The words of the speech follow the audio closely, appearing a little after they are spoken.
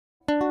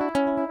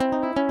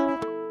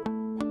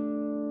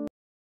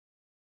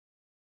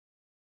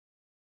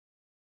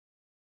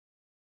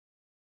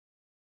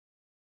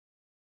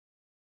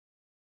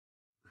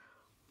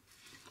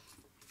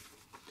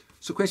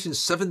So question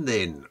 7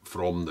 then,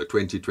 from the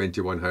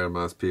 2021 Higher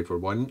Maths Paper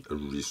 1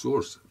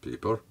 resource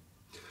paper.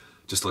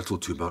 Just a little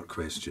 2-mark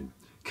question.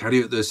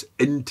 Carry out this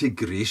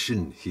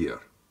integration here.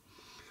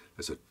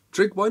 It's a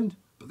trig one,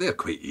 but they're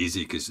quite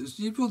easy because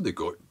you've only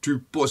got 2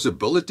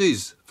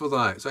 possibilities for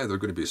that. It's either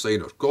going to be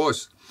sine or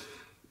cos.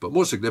 But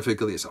more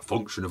significantly, it's a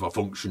function of a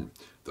function.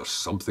 There's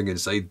something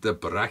inside the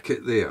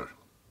bracket there.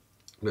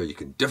 Now, you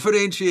can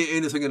differentiate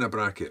anything in a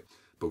bracket,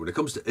 but when it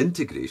comes to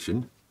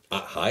integration,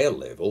 at higher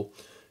level,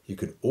 you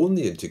can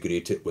only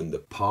integrate it when the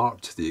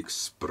part, the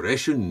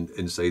expression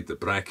inside the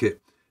bracket,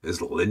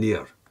 is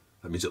linear.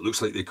 That means it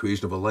looks like the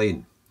equation of a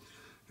line.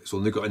 It's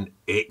only got an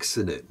x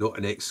in it, not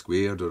an x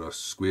squared or a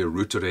square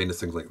root or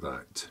anything like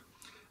that.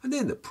 And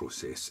then the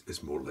process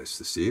is more or less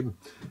the same.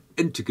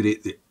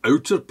 Integrate the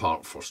outer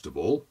part first of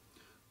all.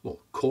 Well,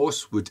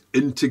 cos would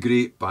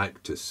integrate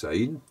back to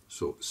sine,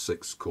 so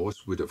 6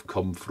 cos would have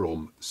come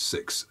from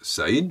 6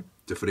 sine.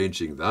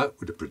 Differentiating that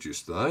would have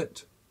produced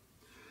that.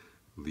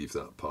 Leave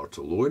that part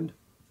alone.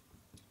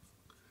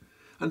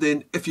 And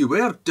then if you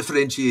were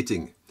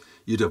differentiating,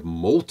 you'd have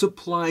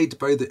multiplied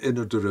by the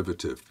inner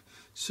derivative.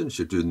 Since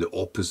you're doing the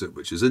opposite,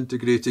 which is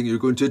integrating, you're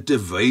going to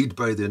divide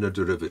by the inner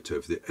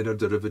derivative. The inner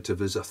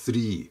derivative is a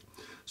 3.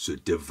 So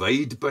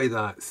divide by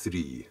that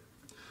 3.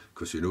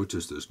 Because you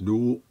notice there's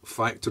no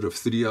factor of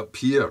 3 up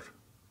here.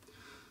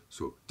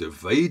 So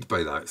divide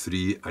by that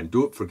 3 and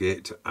don't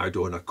forget to add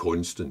on a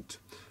constant.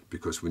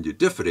 Because when you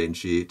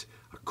differentiate,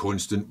 a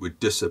constant would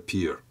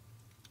disappear.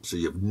 So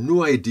you have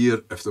no idea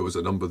if there was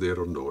a number there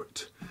or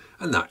not.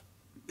 And that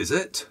is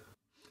it.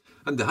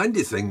 And the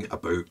handy thing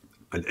about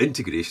an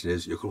integration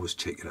is you can always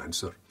check your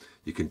answer.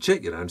 You can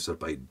check your answer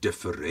by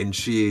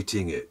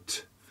differentiating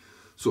it.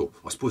 So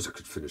I suppose I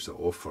could finish that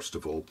off first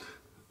of all.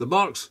 The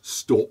marks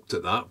stopped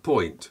at that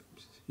point.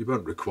 You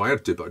weren't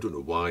required to, but I don't know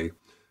why.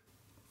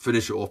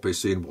 Finish it off by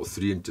saying, well,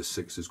 3 into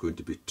 6 is going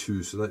to be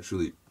 2. So that's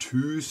really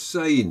 2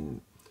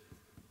 sine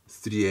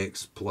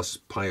 3x plus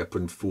pi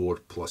upon 4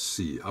 plus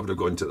c. I would have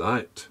gone to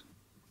that.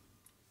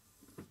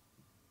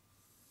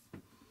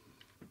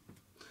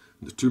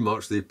 The 2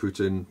 marks they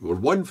put in were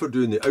one for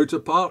doing the outer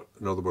part,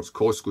 in other words,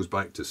 cos goes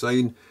back to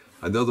sine,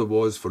 and the other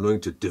was for knowing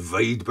to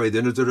divide by the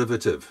inner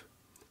derivative.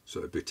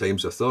 So it would be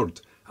times a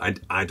third, and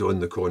add on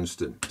the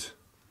constant.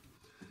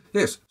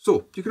 Yes,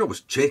 so you can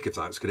always check if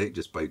that's correct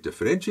just by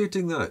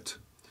differentiating that.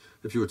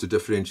 If you were to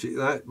differentiate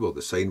that, well,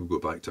 the sine would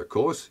go back to a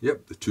cos.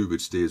 Yep, the 2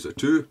 would stay as a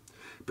 2.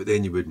 But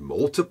then you would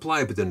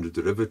multiply by the inner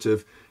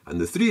derivative,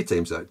 and the 3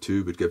 times that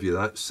 2 would give you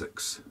that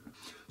 6.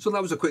 So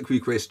that was a quick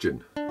wee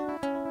question.